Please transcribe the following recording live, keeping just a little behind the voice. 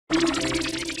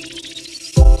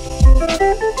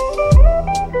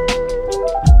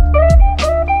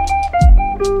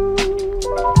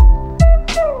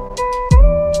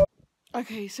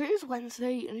Okay, so it is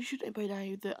Wednesday, and you should know by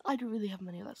now that I don't really have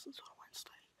many lessons on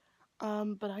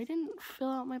Wednesday. But I didn't fill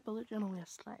out my bullet journal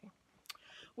yesterday,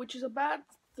 which is a bad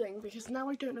thing because now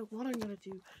I don't know what I'm gonna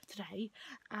do today,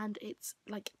 and it's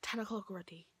like 10 o'clock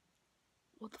already.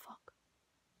 What the fuck?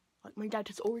 Like, my dad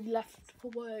has already left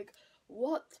for work.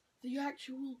 What the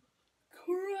actual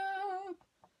crap?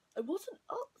 I wasn't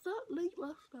up that late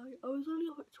last night. I was only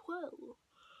up at 12.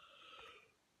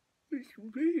 Which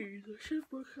means I should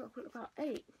have woken up at about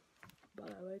 8. But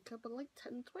I woke up at like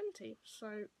 10:20,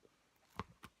 so...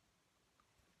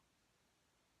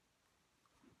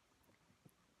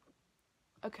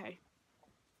 Okay.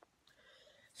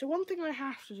 So one thing I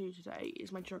have to do today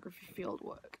is my geography field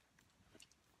work.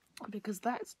 Because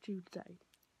that's due today.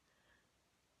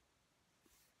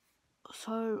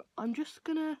 So I'm just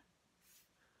gonna...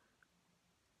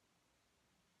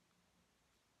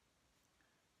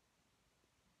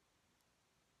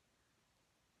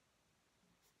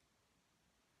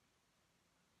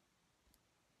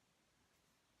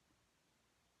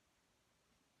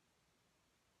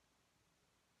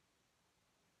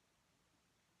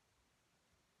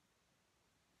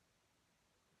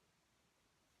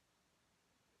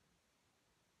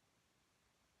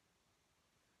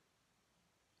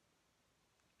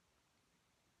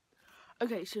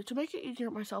 Okay, so to make it easier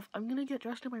on myself, I'm gonna get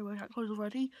dressed in my workout clothes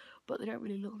already, but they don't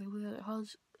really look like workout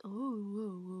clothes.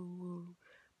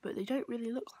 But they don't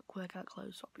really look like workout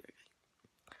clothes, so I'll be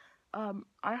okay.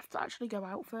 I have to actually go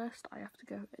out first. I have to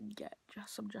go and get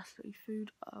just some Jessie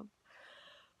food.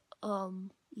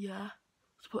 Yeah.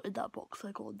 Let's put in that box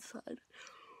I got inside.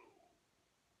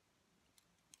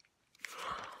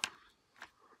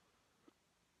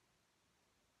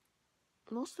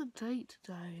 What's the date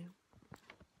today?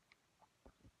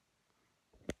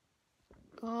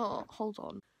 Oh, hold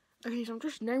on. Okay, so I'm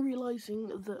just now realising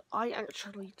that I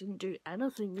actually didn't do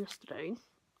anything yesterday.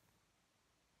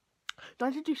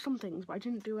 I did do some things, but I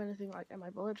didn't do anything like in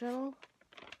my bullet journal.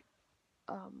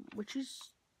 Which is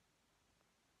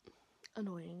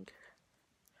annoying.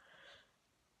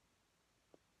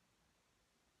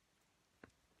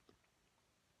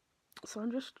 So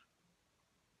I'm just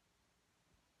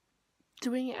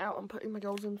doing it out and putting my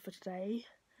goals in for today.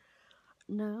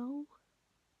 No.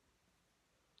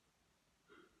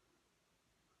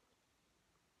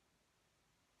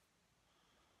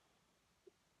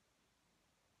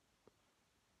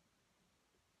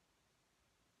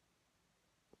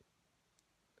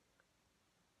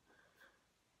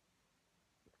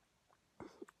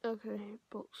 Okay,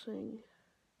 boxing,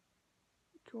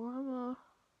 drama,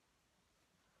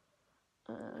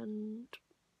 and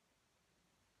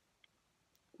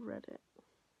Reddit.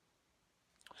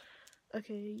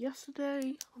 Okay,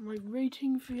 yesterday, my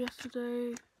rating for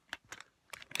yesterday,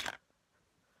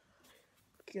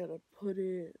 gotta put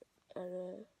it at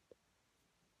a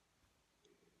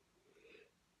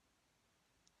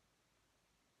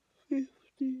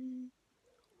 50.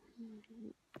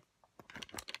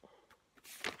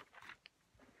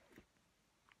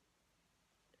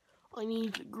 I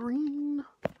need green.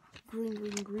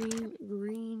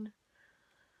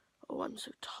 Oh, I'm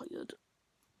so tired.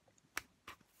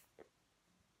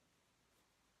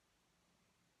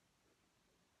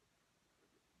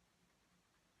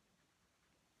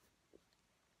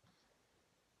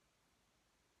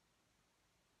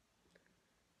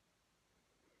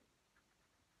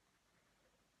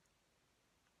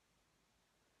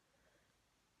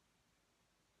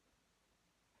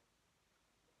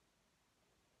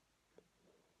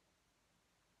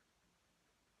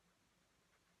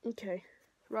 Okay,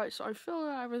 right, so I filled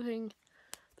out everything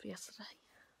for yesterday.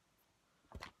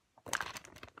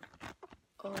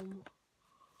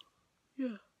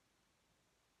 Yeah.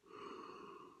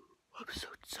 I'm so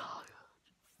tired.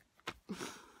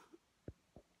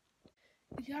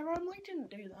 Yeah, I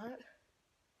didn't do that.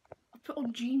 I put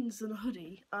on jeans and a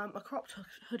hoodie, a cropped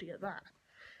hoodie at that.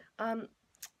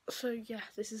 So yeah,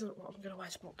 this isn't what I'm gonna wear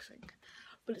to boxing,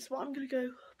 but it's what I'm gonna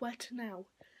go wear to now.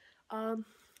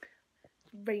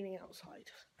 Raining outside.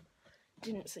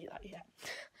 Didn't see that yet.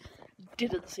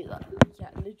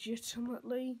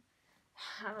 Legitimately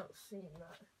haven't seen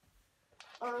that.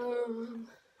 I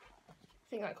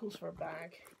think that calls for a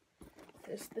bag.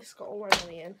 This got all my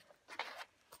money in.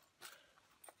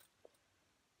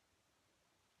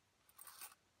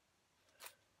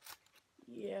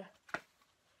 Yeah.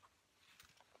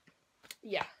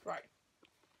 Yeah, right.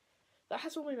 That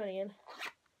has all my money in.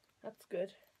 That's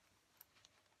good.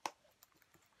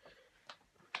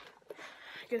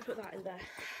 I'm gonna put that in there.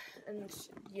 And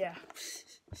yeah.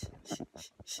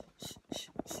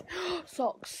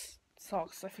 Socks.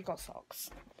 I forgot socks.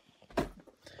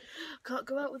 Can't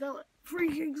go out without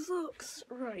freaking socks.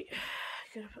 Right,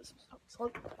 gonna put some socks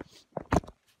on.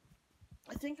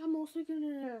 I think I'm also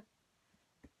gonna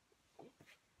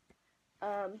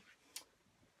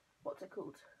what's it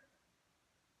called?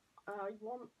 I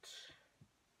want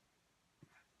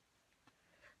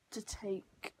to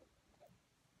take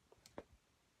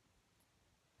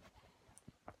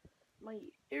my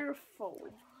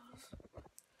earphones.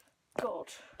 God,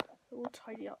 they're all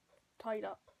tied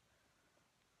up.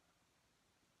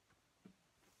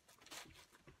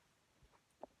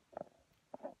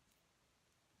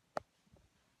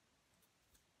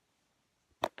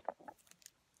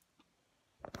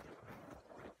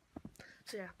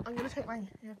 So yeah, I'm gonna take my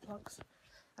earplugs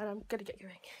and I'm gonna get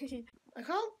going.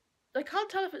 I can't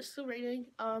tell if it's still raining,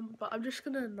 but I'm just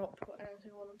gonna not put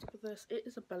anything on top of this. It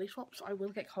is a belly swap, so I will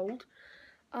get cold.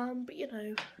 But you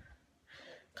know,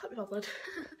 can't be bothered.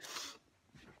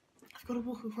 I've got to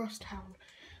walk across town.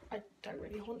 I don't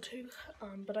really want to,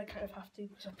 but I kind of have to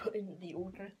because I put in the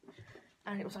order,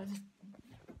 and it was either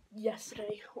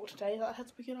yesterday or today that I had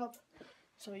to pick it up.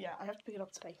 So yeah, I have to pick it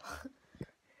up today.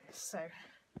 So.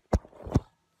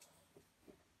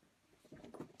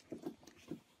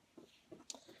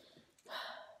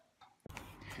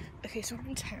 Okay, so I'm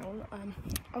in town.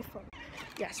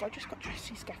 Yeah, so I just got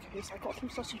Crested Gecko, so I got some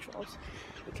sausage rolls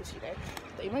because, you know,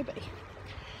 they may be.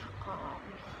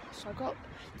 So I got,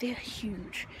 they're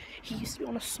huge. He used to be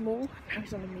on a small, now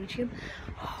he's on a medium.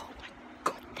 Oh my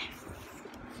god,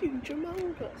 they're huge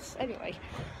among us. Anyway,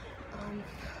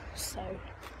 so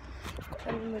I've got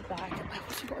them in my bag. I've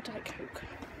also got a Diet Coke,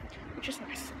 which is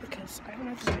nice because I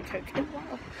haven't had a Diet Coke in a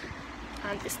while,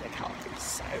 and it's no calories,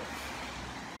 so.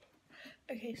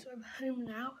 Okay, so I'm home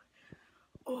now.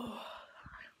 Oh,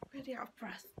 I'm really out of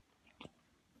breath.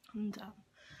 And I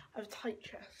have a tight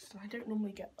chest, and I don't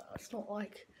normally get that. It's not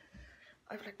like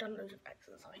I've like done loads of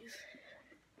exercise.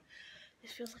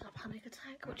 This feels like a panic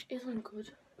attack, which isn't good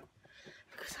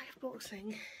because I have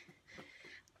boxing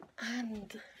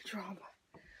and drama.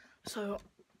 So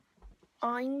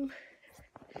I'm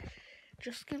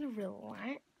just gonna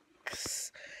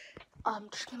relax. I'm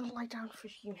just gonna lie down for a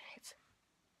few minutes.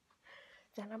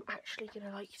 Then I'm actually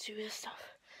gonna like do this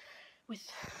stuff with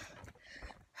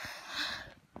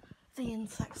the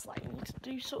insects that I need to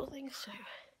do, sort of thing. So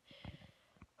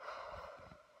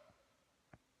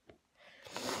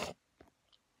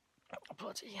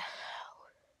bloody hell.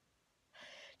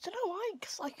 Don't know why,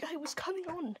 because like I was coming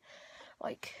on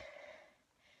like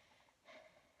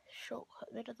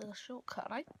shortcut, bit of the shortcut,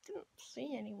 and I didn't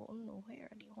see anyone or hear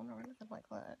anyone or anything like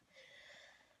that.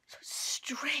 So it's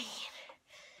strange.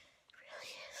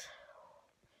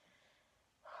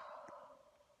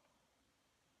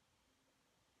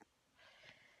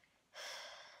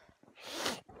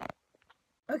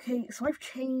 Okay, so I've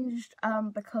changed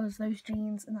because those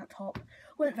jeans and that top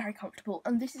weren't very comfortable,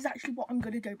 and this is actually what I'm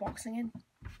going to go boxing in.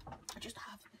 I just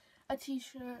have a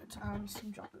t-shirt and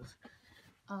some joggers.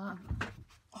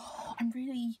 Oh, I'm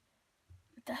really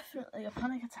definitely a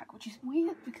panic attack, which is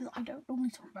weird because I don't normally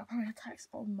talk about panic attacks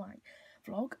on my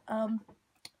vlog.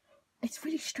 It's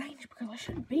really strange because I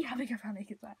shouldn't be having a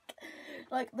panic attack.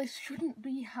 Like, this shouldn't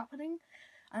be happening.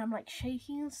 And I'm like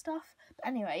shaking and stuff. But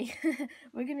anyway,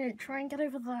 we're gonna try and get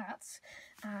over that.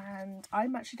 And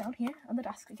I'm actually down here on the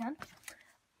desk again.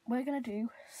 We're gonna do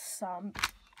some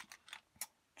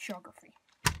geography.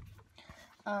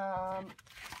 I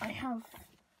have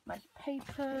my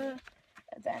paper.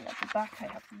 Then at the back I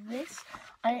have this.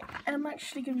 I am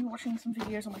actually going to be watching some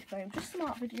videos on my phone, just some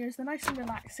art videos. They're nice and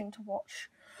relaxing to watch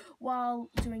while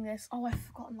doing this. Oh, I've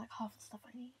forgotten like half the stuff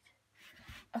I need.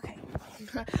 Okay,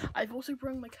 I've also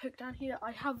brought my Coke down here.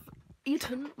 I have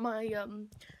eaten my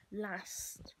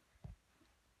last,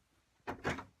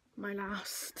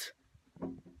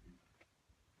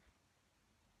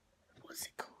 what's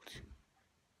it called?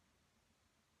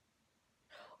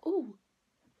 Oh,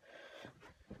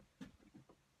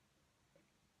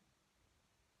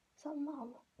 is that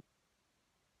Mum?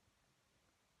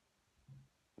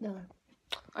 No,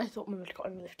 I thought Mum had got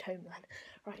him left home then.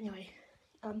 Right, anyway,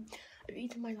 I've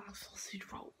eaten my last sausage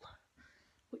roll,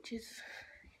 which is,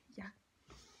 yeah.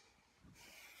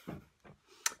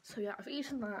 So yeah, I've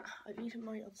eaten that. I've eaten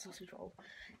my other sausage roll.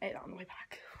 Ate that on the way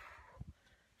back.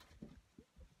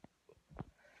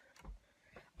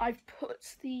 I've put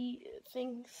the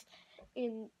things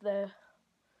in the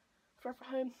forever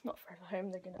home. Not forever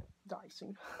home. They're gonna die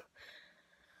soon.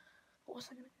 What was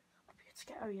I gonna go up here to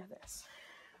get? Oh yeah, this.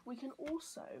 We can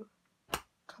also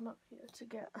come up here to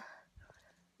get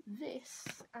this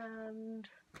and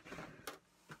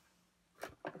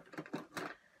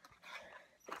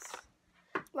this.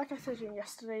 Like I said in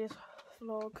yesterday's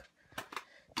vlog,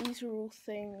 these are all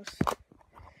things.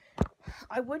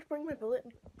 I would bring my bullet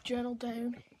journal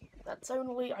down. I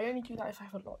only do that if I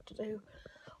have a lot to do,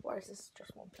 whereas this is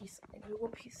just one piece. I know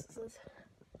what piece this is.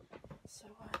 So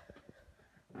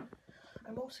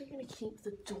I'm also going to keep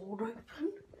the door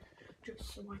open,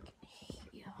 just so I can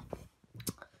hear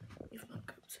if mum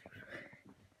comes out.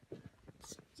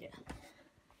 So yeah.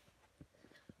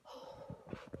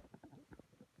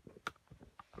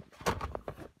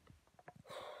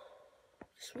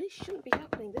 This really shouldn't be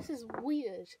happening. This is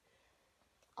weird.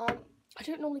 I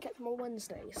don't normally get them on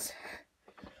Wednesdays.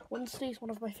 Wednesday is one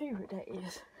of my favourite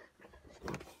days.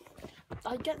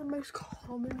 I get them most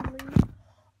commonly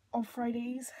on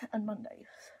Fridays and Mondays.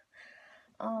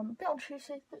 A bit on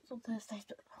Tuesdays, a bit on Thursdays,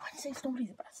 but Wednesday's normally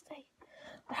the best day.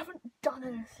 I haven't done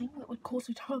anything that would cause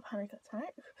me to have a panic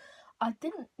attack.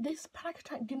 This panic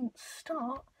attack didn't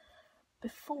start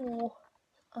before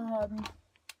I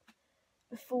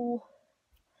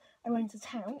went to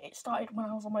town. It started when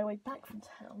I was on my way back from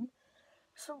town.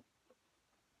 So,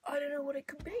 I don't know what it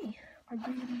could be. I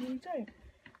really don't.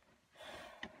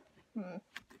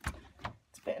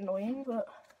 It's a bit annoying, but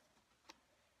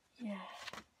yeah.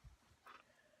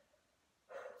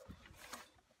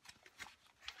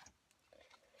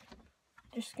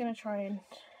 Just gonna try and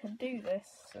do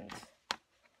this and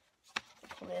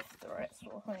live through it,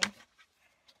 sort of thing.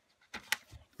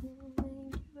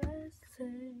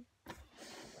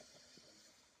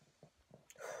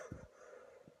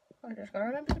 I just gotta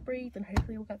remember to breathe and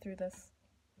hopefully we'll get through this.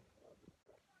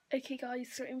 Okay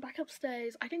guys, so I'm back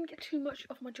upstairs. I didn't get too much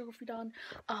of my geography done,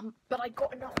 but I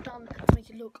got enough done to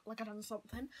make it look like I'd done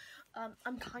something.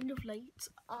 I'm kind of late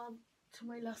to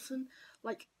my lesson.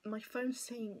 Like, my phone's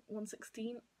saying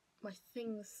 1:16, my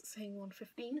thing's saying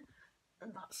 1:15,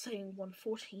 and that's saying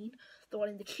 1:14. The one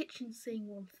in the kitchen's saying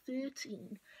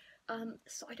 1:13.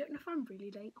 So I don't know if I'm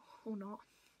really late or not.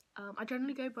 I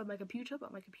generally go by my computer,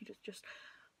 but my computer's just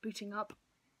booting up.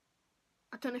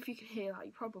 I don't know if you can hear that,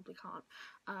 you probably can't.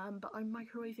 But I'm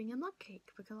microwaving a mug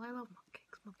cake because I love mug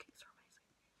cakes. Mug cakes are amazing.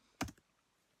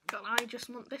 But I just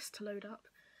want this to load up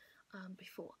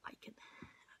before I can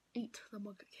eat the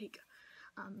mug cake.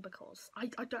 Because I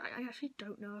actually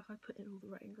don't know if I put in all the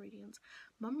right ingredients.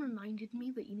 Mum reminded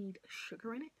me that you need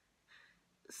sugar in it.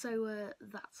 So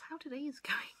that's how today is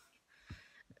going.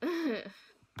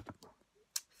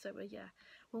 So yeah.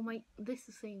 Well, this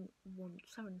is saying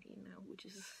 1:17 now, which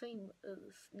is the same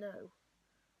as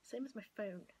my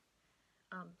phone.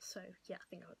 So yeah, I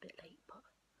think I'm a bit late, but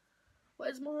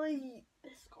where's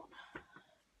this gone?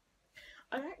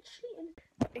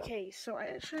 Okay, so I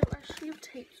actually have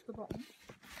taped the bottom,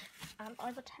 and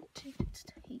I've attempted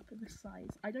to tape this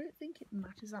size. I don't think it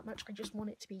matters that much. I just want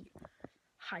it to be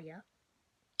higher.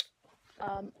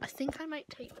 I think I might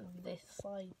tape this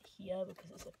side here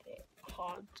because it's a bit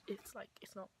hard. It's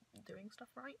not doing stuff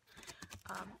right.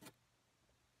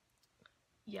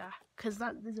 Yeah, because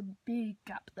there's a big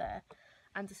gap there,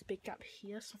 and there's a big gap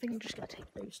here. So I think I'm just gonna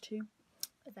tape those two,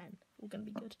 and then we're gonna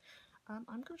be good. I'm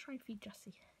gonna try and feed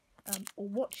Jessie, or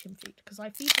watch him feed, because I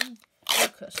feed him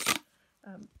locusts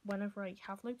whenever I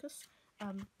have locusts.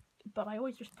 But I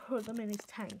always just put them in his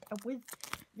tank. And with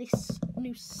this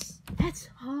new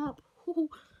setup.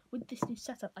 With this new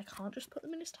setup, I can't just put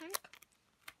them in his tank.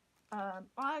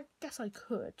 I guess I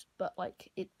could, but like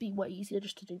it'd be way easier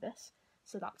just to do this.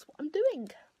 So that's what I'm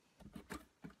doing.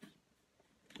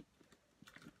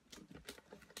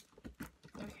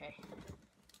 Okay.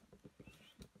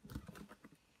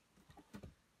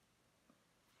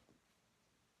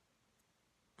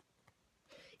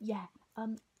 Yeah.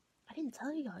 I didn't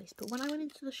tell you guys, but when I went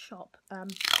into the shop,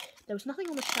 there was nothing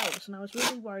on the shelves, and I was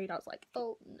really worried. I was like,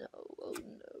 oh no.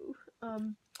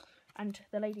 And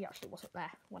the lady actually wasn't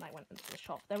there when I went into the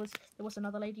shop. There was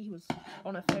another lady who was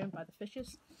on her phone by the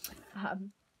fishes.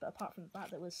 But apart from that,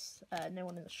 there was no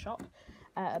one in the shop.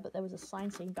 But there was a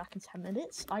sign saying back in 10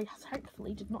 minutes. I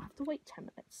thankfully did not have to wait 10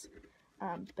 minutes.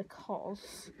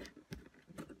 Because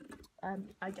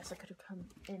I guess I could have come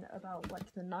in about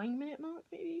like the 9-minute mark,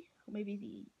 maybe, or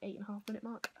maybe the 8.5-minute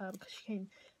mark, because she came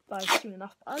by soon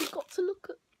enough. But I got to look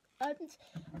at and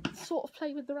sort of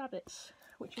play with the rabbits,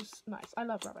 which is nice. I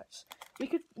love rabbits. We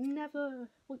could never,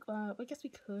 I guess we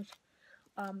could,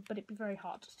 but it'd be very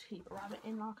hard to keep a rabbit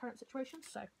in our current situation,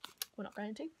 so we're not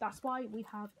going to. That's why we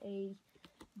have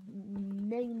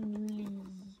mainly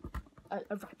a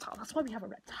reptile. That's why we have a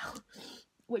reptile,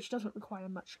 which doesn't require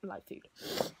much live food.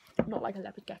 Not like a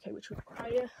leopard gecko, which would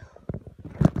require...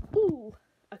 Ooh!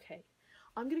 Okay.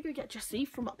 I'm gonna go get Jessie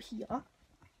from up here.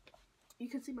 You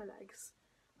can see my legs.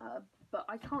 But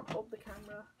I can't hold the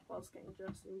camera whilst getting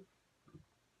Jessie.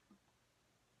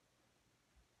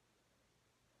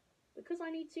 because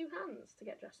I need 2 hands to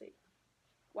get Jessie.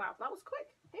 Wow, that was quick.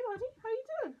 Hey buddy, how you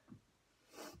doing?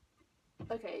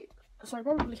 Okay, so I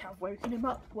probably have woken him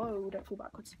up. Whoa, don't fall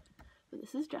backwards. But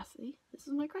this is Jessie. This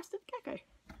is my Crested Gecko.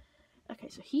 Okay,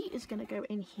 so he is going to go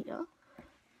in here.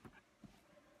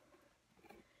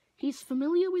 He's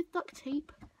familiar with duct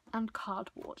tape and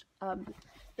cardboard.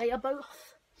 They are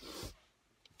both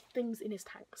things in his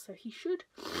tank, so he should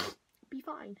be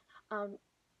fine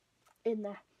in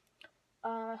there.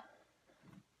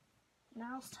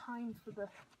 Now's time for the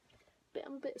bit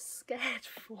I'm a bit scared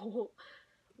for.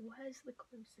 Where's the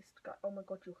closest guy? Oh my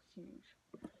god, you're huge.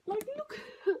 Like, look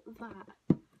at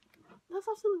that. That's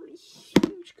absolutely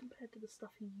huge compared to the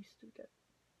stuff he used to get.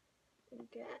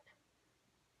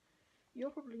 You're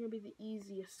probably going to be the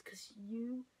easiest because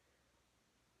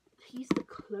he's the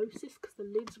closest because the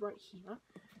lid's right here.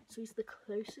 So he's the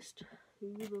closest to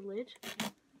the lid.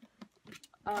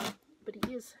 But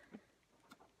he is...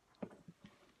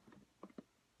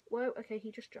 Whoa, okay,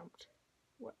 he just jumped.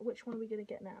 Which one are we going to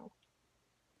get now?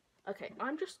 Okay,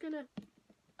 I'm just going to...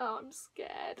 Oh, I'm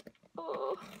scared.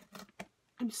 Oh,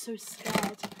 I'm so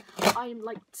scared. I'm,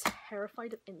 like,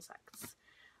 terrified of insects.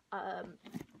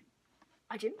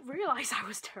 I didn't realise I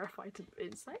was terrified of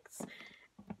insects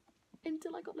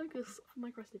until I got locusts for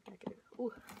my Crested Gecko.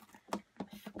 Oh,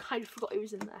 I kind of forgot he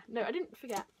was in there. No, I didn't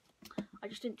forget. I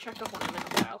just didn't check up on him in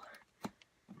a while.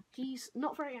 He's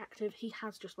not very active. He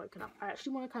has just woken up. I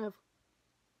actually want to kind of...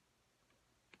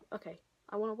 Okay,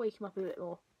 I want to wake him up a bit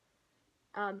more.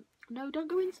 No, don't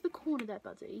go into the corner there,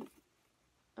 buddy.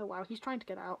 Oh wow, he's trying to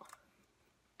get out.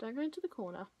 Don't go into the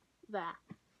corner. There.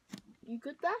 You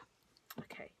good there?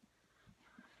 Okay.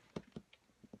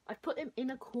 I've put him in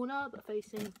a corner, but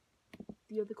facing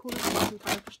the other corner, so I can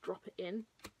kind of just drop it in.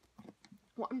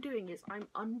 What I'm doing is I'm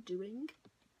undoing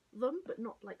them, but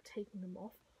not like taking them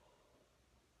off.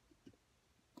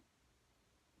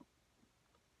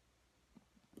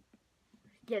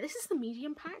 Yeah, this is the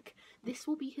medium pack. This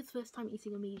will be his first time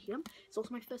eating a medium. It's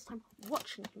also my first time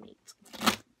watching him eat.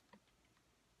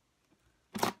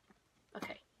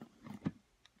 Okay.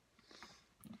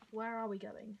 Where are we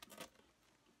going?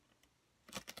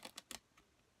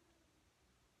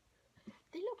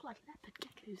 They look like leopard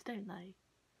geckos, don't they?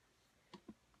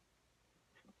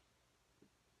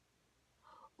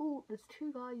 Oh, there's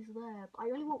 2 guys there, but I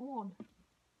only want 1.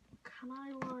 Can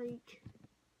I, like...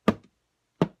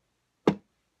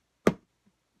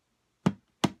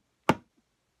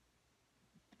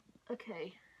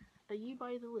 Okay, are you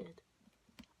by the lid?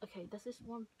 Okay, there's this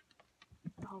one.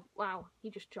 Oh, wow, he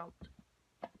just jumped.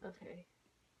 Okay.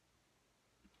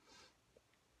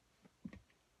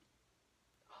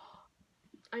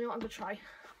 I know what I'm gonna try.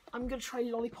 I'm gonna try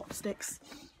lollipop sticks.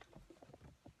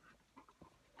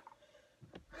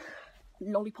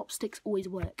 Lollipop sticks always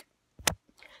work.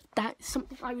 That's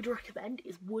something I would recommend,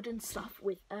 is wooden stuff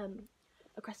with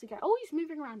a Crested Gecko. Oh, he's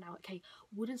moving around now. Okay,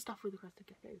 wooden stuff with a Crested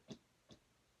Gecko.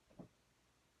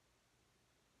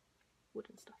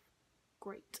 Wooden stuff.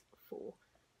 Great for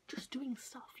just doing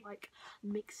stuff like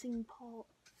mixing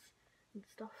pots and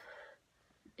stuff.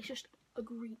 It's just a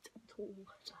great tool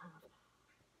to have.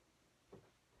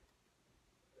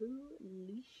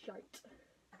 Holy shite.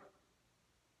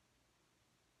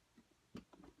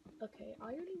 Okay,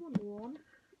 I only want 1.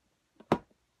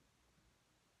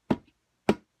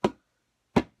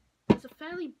 There's a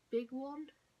fairly big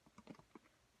one.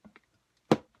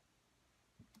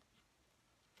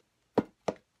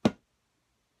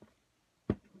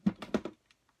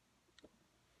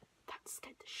 That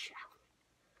scared the shit out of me.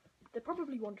 They're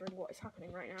probably wondering what is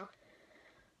happening right now.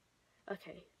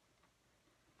 Okay.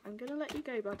 I'm gonna let you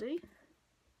go, buddy.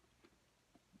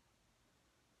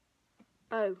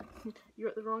 Oh, you're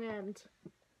at the wrong end.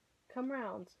 Come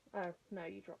round. Oh, no,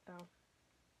 you dropped down.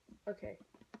 Okay.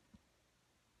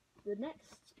 The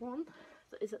next one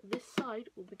that is at this side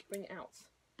will be bring it out.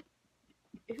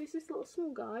 If it's this little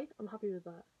small guy, I'm happy with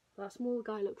that. That small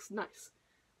guy looks nice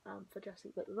for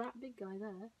Jessie, but that big guy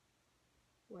there,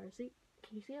 where is he?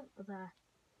 Can you see him? There.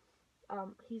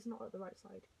 He's not at the right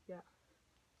side yet.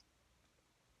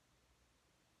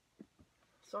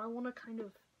 So I want to kind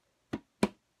of...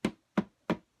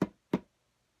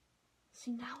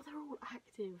 See, now they're all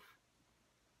active.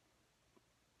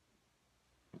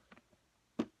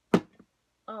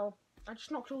 Oh, I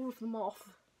just knocked all of them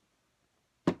off.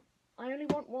 I only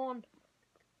want 1.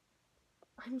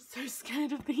 I'm so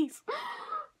scared of these.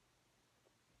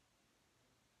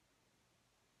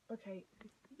 Okay,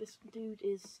 this dude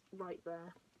is right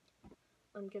there.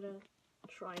 I'm gonna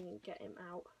try and get him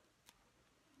out.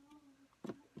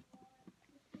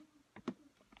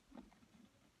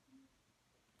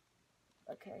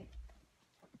 Okay.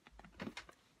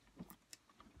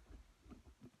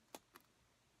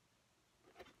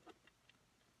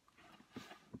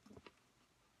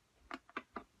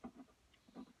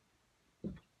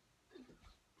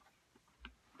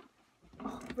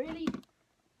 Really?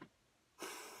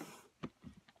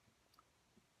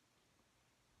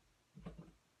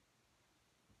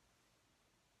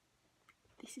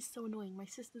 This is so annoying. My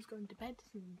sister's going to bed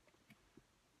soon.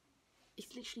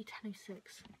 It's literally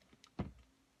 10:06.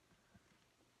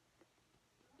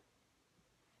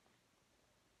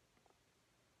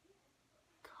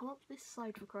 Come up this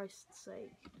side for Christ's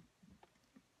sake.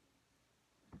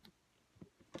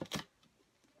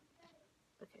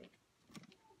 Okay.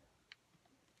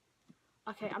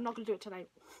 Okay, I'm not gonna do it tonight.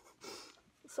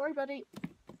 Sorry, buddy.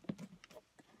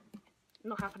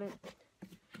 Not happening.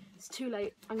 It's too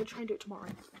late. I'm gonna try and do it tomorrow.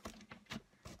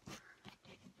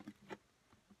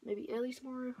 Maybe early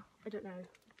tomorrow? I don't know.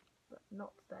 But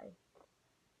not today.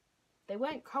 They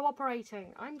weren't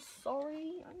cooperating. I'm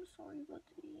sorry. I'm sorry,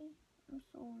 buddy. I'm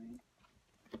sorry.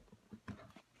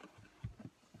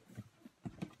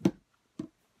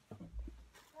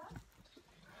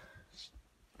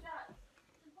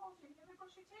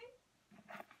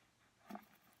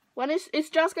 When is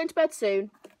Jazz going to bed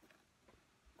soon?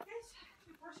 Yes,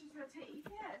 she brushes her teeth,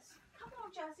 yes. Come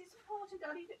on, Jazz, it's important,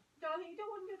 darling. Darling, you don't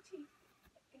want your teeth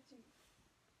getting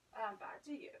bad,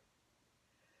 do you?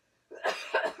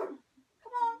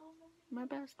 Come on. My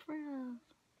best friend.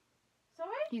 Sorry?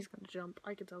 He's gonna jump.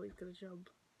 I can tell he's gonna jump.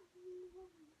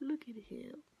 Look at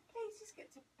him. Please just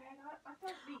get to bed. I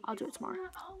don't need I'll do it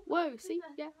tomorrow. Whoa, see?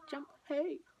 Yeah, jump.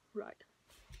 Hey. Right.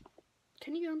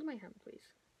 Can you go onto my hand, please?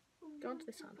 Go onto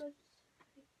this hand.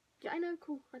 Yeah, I know,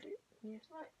 cool. I do. Yeah.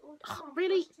 Right, well, Oh,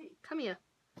 really? Come here.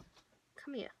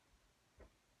 Come here.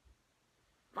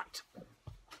 Right.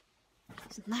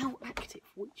 It's now active,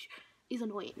 which is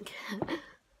annoying.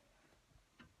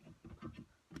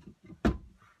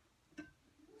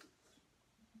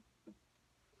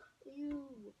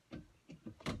 Ew.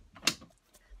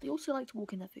 They also like to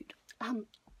walk in their food.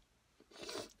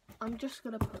 I'm just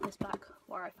gonna put this back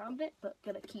where I found it, but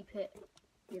gonna keep it,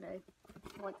 you know,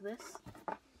 like this.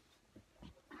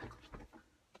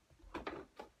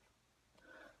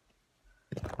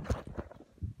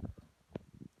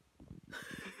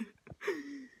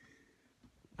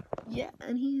 Yeah,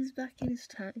 and he's back in his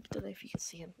tank. Don't know if you can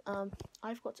see him.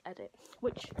 I've got to edit,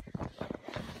 which,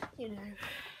 you know,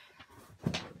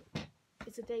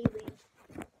 it's a daily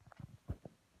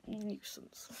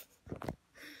nuisance.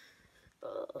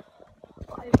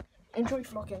 I enjoy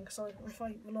vlogging, so if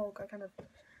I vlog, I kind of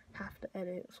have to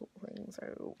edit sort of thing.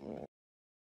 So